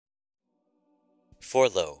For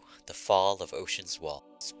lo, the fall of ocean's wall,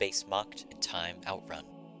 space mocked and time outrun,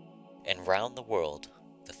 and round the world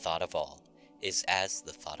the thought of all is as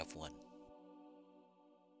the thought of one.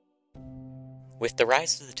 With the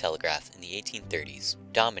rise of the telegraph in the 1830s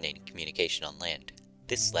dominating communication on land,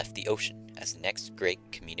 this left the ocean as the next great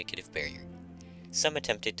communicative barrier. Some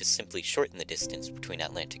attempted to simply shorten the distance between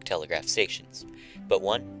Atlantic telegraph stations, but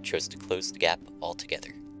one chose to close the gap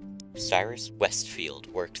altogether. Cyrus Westfield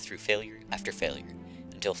worked through failure after failure,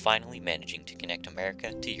 until finally managing to connect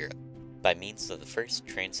America to Europe by means of the first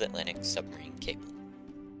transatlantic submarine cable.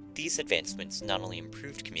 These advancements not only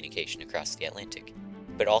improved communication across the Atlantic,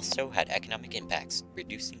 but also had economic impacts,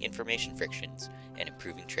 reducing information frictions and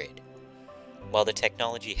improving trade. While the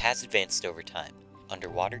technology has advanced over time,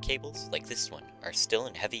 underwater cables like this one are still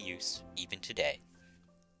in heavy use even today.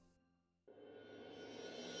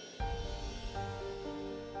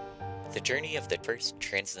 The journey of the first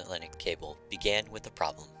transatlantic cable began with a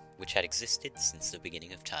problem which had existed since the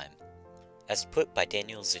beginning of time. As put by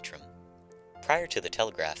Daniel Zittrom, prior to the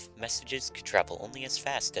telegraph, messages could travel only as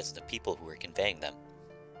fast as the people who were conveying them.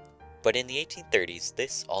 But in the 1830s,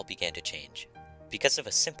 this all began to change. Because of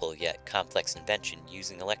a simple yet complex invention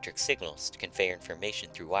using electric signals to convey information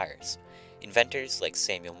through wires, inventors like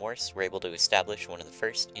Samuel Morse were able to establish one of the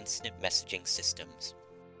first instant messaging systems,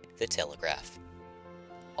 the telegraph.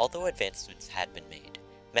 Although advancements had been made,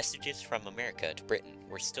 messages from America to Britain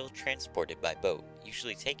were still transported by boat,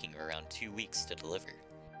 usually taking around 2 weeks to deliver.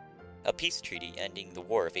 A peace treaty ending the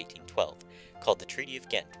War of 1812, called the Treaty of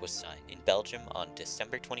Ghent, was signed in Belgium on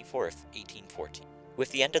December 24, 1814. With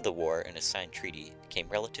the end of the war and a signed treaty came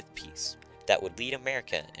relative peace that would lead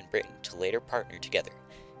America and Britain to later partner together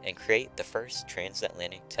and create the first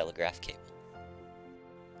transatlantic telegraph cable.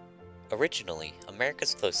 Originally,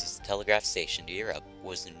 America's closest telegraph station to Europe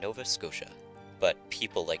was in Nova Scotia, but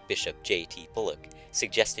people like Bishop J.T. Bullock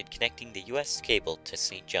suggested connecting the U.S. cable to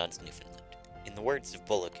St. John's, Newfoundland. In the words of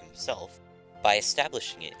Bullock himself, by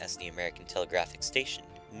establishing it as the American telegraphic station,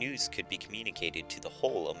 news could be communicated to the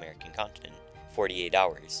whole American continent 48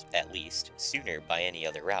 hours, at least, sooner by any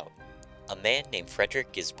other route. A man named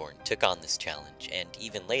Frederick Gisborne took on this challenge and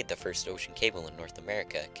even laid the first ocean cable in North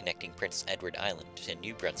America connecting Prince Edward Island to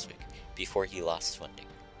New Brunswick before he lost funding.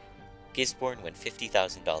 Gisborne went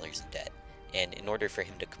 $50,000 in debt, and in order for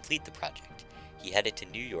him to complete the project, he headed to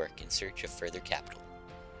New York in search of further capital.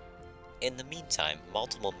 In the meantime,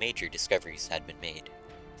 multiple major discoveries had been made.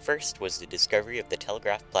 First was the discovery of the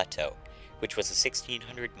Telegraph Plateau, which was a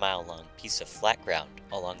 1,600-mile-long piece of flat ground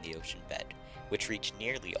along the ocean bed, which reached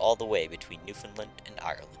nearly all the way between Newfoundland and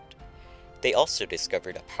Ireland. They also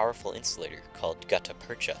discovered a powerful insulator called gutta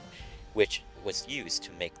percha, which was used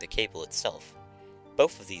to make the cable itself.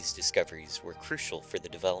 Both of these discoveries were crucial for the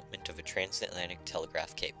development of a transatlantic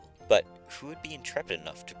telegraph cable. But who would be intrepid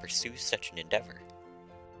enough to pursue such an endeavor?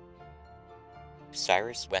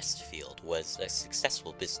 Cyrus Westfield was a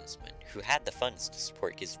successful businessman who had the funds to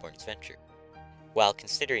support Gisborne's venture. While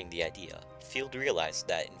considering the idea, Field realized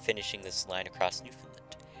that in finishing this line across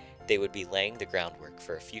Newfoundland, they would be laying the groundwork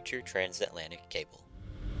for a future transatlantic cable.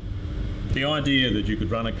 The idea that you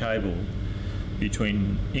could run a cable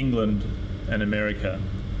between England and America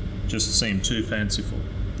just seemed too fanciful.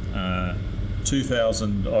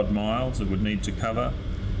 2,000 odd miles it would need to cover,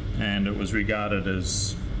 and it was regarded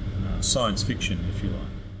as science fiction, if you like.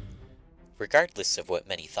 Regardless of what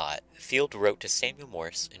many thought, Field wrote to Samuel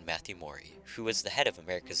Morse and Matthew Maury, who was the head of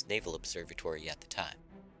America's Naval Observatory at the time,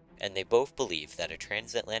 and they both believed that a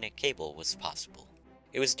transatlantic cable was possible.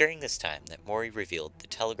 It was during this time that Maury revealed the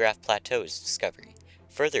Telegraph Plateau's discovery,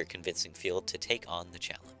 further convincing Field to take on the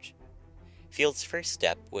challenge. Field's first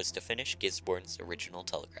step was to finish Gisborne's original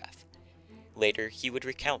telegraph. Later, he would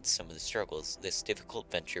recount some of the struggles this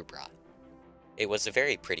difficult venture brought. It was a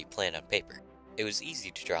very pretty plan on paper. It was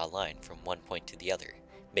easy to draw a line from one point to the other,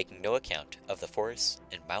 making no account of the forests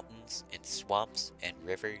and mountains and swamps and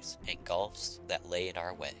rivers and gulfs that lay in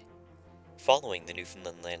our way. Following the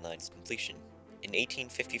Newfoundland landline's completion, in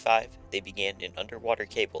 1855 they began an underwater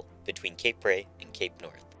cable between Cape Ray and Cape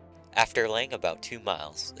North. After laying about 2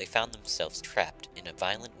 miles, they found themselves trapped in a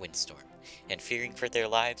violent windstorm, and fearing for their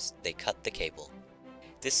lives, they cut the cable.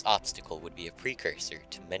 This obstacle would be a precursor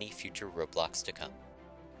to many future roadblocks to come.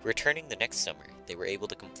 Returning the next summer, they were able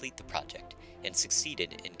to complete the project and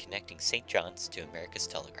succeeded in connecting St. John's to America's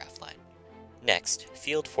telegraph line. Next,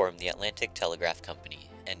 Field formed the Atlantic Telegraph Company,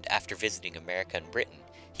 and after visiting America and Britain,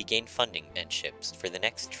 he gained funding and ships for the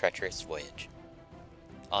next treacherous voyage.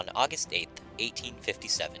 On August 8,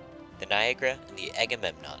 1857, the Niagara and the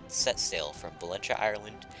Agamemnon set sail from Valentia,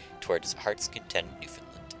 Ireland, towards Heart's Content,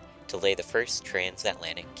 Newfoundland, to lay the first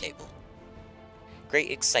transatlantic cable. Great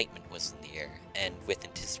excitement was in the air, and with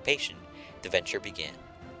anticipation, the venture began.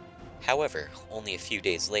 However, only a few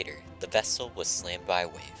days later, the vessel was slammed by a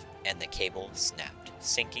wave, and the cable snapped,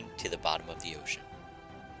 sinking to the bottom of the ocean.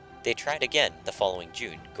 They tried again the following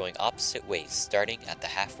June, going opposite ways starting at the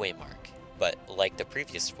halfway mark, but like the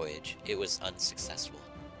previous voyage, it was unsuccessful.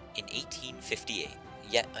 In 1858,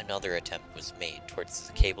 yet another attempt was made towards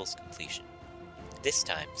the cable's completion, this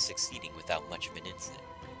time succeeding without much of an incident.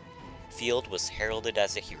 Field was heralded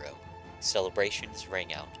as a hero. Celebrations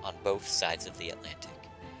rang out on both sides of the Atlantic.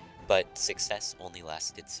 But success only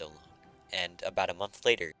lasted so long, and about a month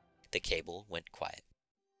later, the cable went quiet.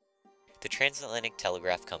 The Transatlantic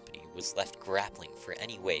Telegraph Company was left grappling for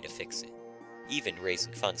any way to fix it, even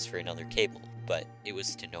raising funds for another cable, but it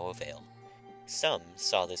was to no avail. Some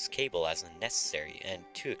saw this cable as unnecessary and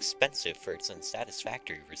too expensive for its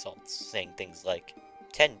unsatisfactory results, saying things like,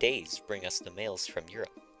 10 days bring us the mails from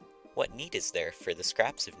Europe. What need is there for the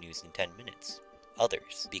scraps of news in 10 minutes?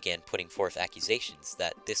 Others began putting forth accusations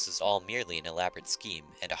that this is all merely an elaborate scheme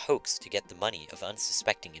and a hoax to get the money of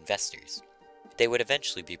unsuspecting investors. They would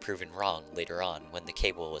eventually be proven wrong later on when the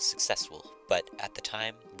cable was successful, but at the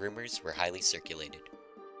time, rumors were highly circulated.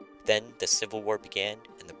 Then the Civil War began,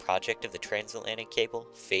 and the project of the transatlantic cable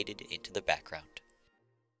faded into the background.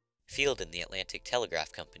 Field and the Atlantic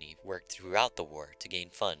Telegraph Company worked throughout the war to gain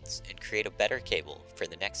funds and create a better cable for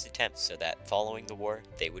the next attempt so that following the war,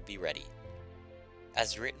 they would be ready.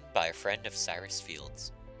 As written by a friend of Cyrus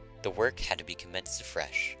Field's, the work had to be commenced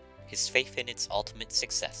afresh. His faith in its ultimate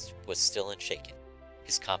success was still unshaken,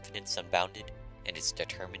 his confidence unbounded, and his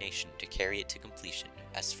determination to carry it to completion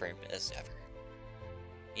as firm as ever.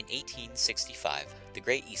 In 1865, the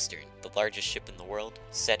Great Eastern, the largest ship in the world,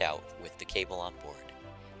 set out with the cable on board.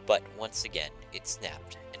 But once again, it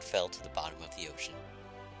snapped and fell to the bottom of the ocean.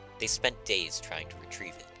 They spent days trying to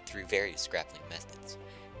retrieve it through various grappling methods,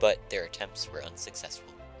 but their attempts were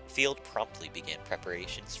unsuccessful. Field promptly began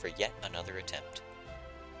preparations for yet another attempt.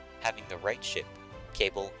 Having the right ship,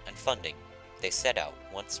 cable, and funding, they set out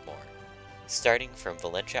once more. Starting from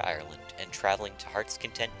Valentia, Ireland, and traveling to Heart's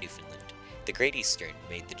Content, Newfoundland, the Great Eastern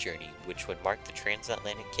made the journey which would mark the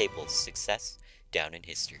transatlantic cable's success down in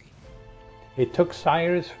history. It took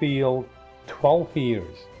Cyrus Field 12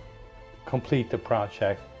 years to complete the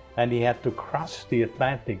project, and he had to cross the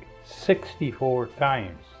Atlantic 64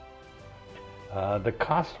 times. The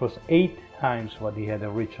cost was 8 times what he had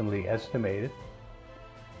originally estimated,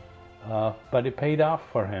 but it paid off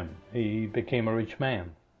for him. He became a rich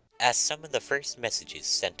man. As some of the first messages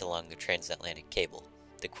sent along the transatlantic cable,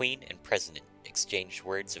 the Queen and President exchanged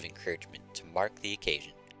words of encouragement to mark the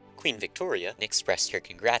occasion. Queen Victoria expressed her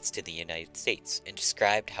congrats to the United States and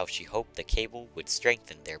described how she hoped the cable would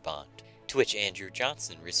strengthen their bond, to which Andrew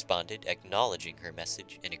Johnson responded acknowledging her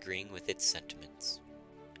message and agreeing with its sentiments.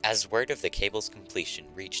 As word of the cable's completion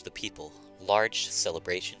reached the people, large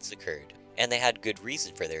celebrations occurred, and they had good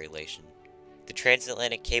reason for their elation. The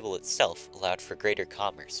transatlantic cable itself allowed for greater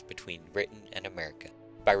commerce between Britain and America,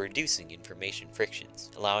 by reducing information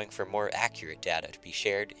frictions, allowing for more accurate data to be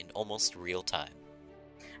shared in almost real time.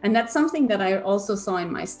 And that's something that I also saw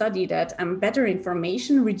in my study, that better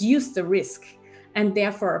information reduced the risk and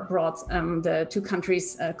therefore brought the two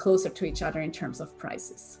countries closer to each other in terms of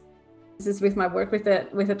prices. This is with my work with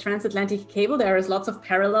the transatlantic cable. There is lots of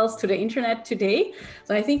parallels to the internet today.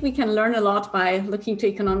 So I think we can learn a lot by looking to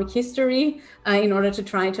economic history in order to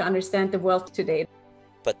try to understand the world today.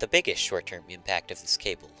 But the biggest short-term impact of this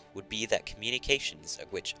cable would be that communications,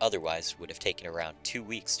 of which otherwise would have taken around 2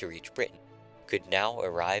 weeks to reach Britain, could now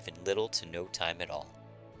arrive in little to no time at all.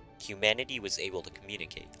 Humanity was able to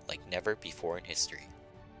communicate like never before in history.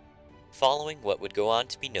 Following what would go on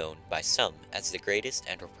to be known by some as the greatest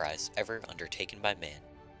enterprise ever undertaken by man,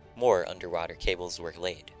 more underwater cables were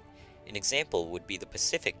laid. An example would be the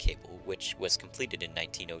Pacific Cable, which was completed in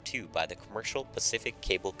 1902 by the commercial Pacific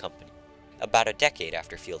Cable Company, about a decade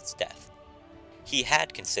after Field's death. He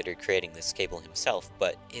had considered creating this cable himself,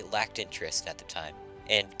 but it lacked interest at the time,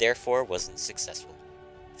 and therefore wasn't successful.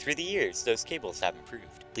 Through the years, those cables have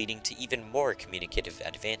improved, leading to even more communicative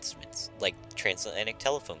advancements, like transatlantic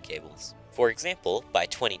telephone cables. For example, by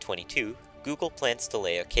 2022, Google plans to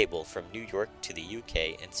lay a cable from New York to the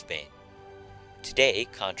UK and Spain. Today,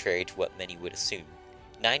 contrary to what many would assume,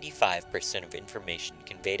 95% of information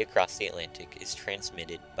conveyed across the Atlantic is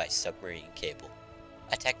transmitted by submarine cable.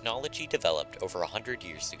 A technology developed over 100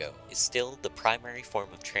 years ago is still the primary form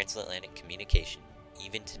of transatlantic communication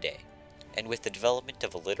even today, and with the development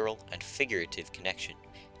of a literal and figurative connection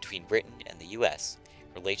between Britain and the US,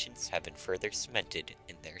 relations have been further cemented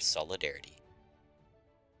in their solidarity.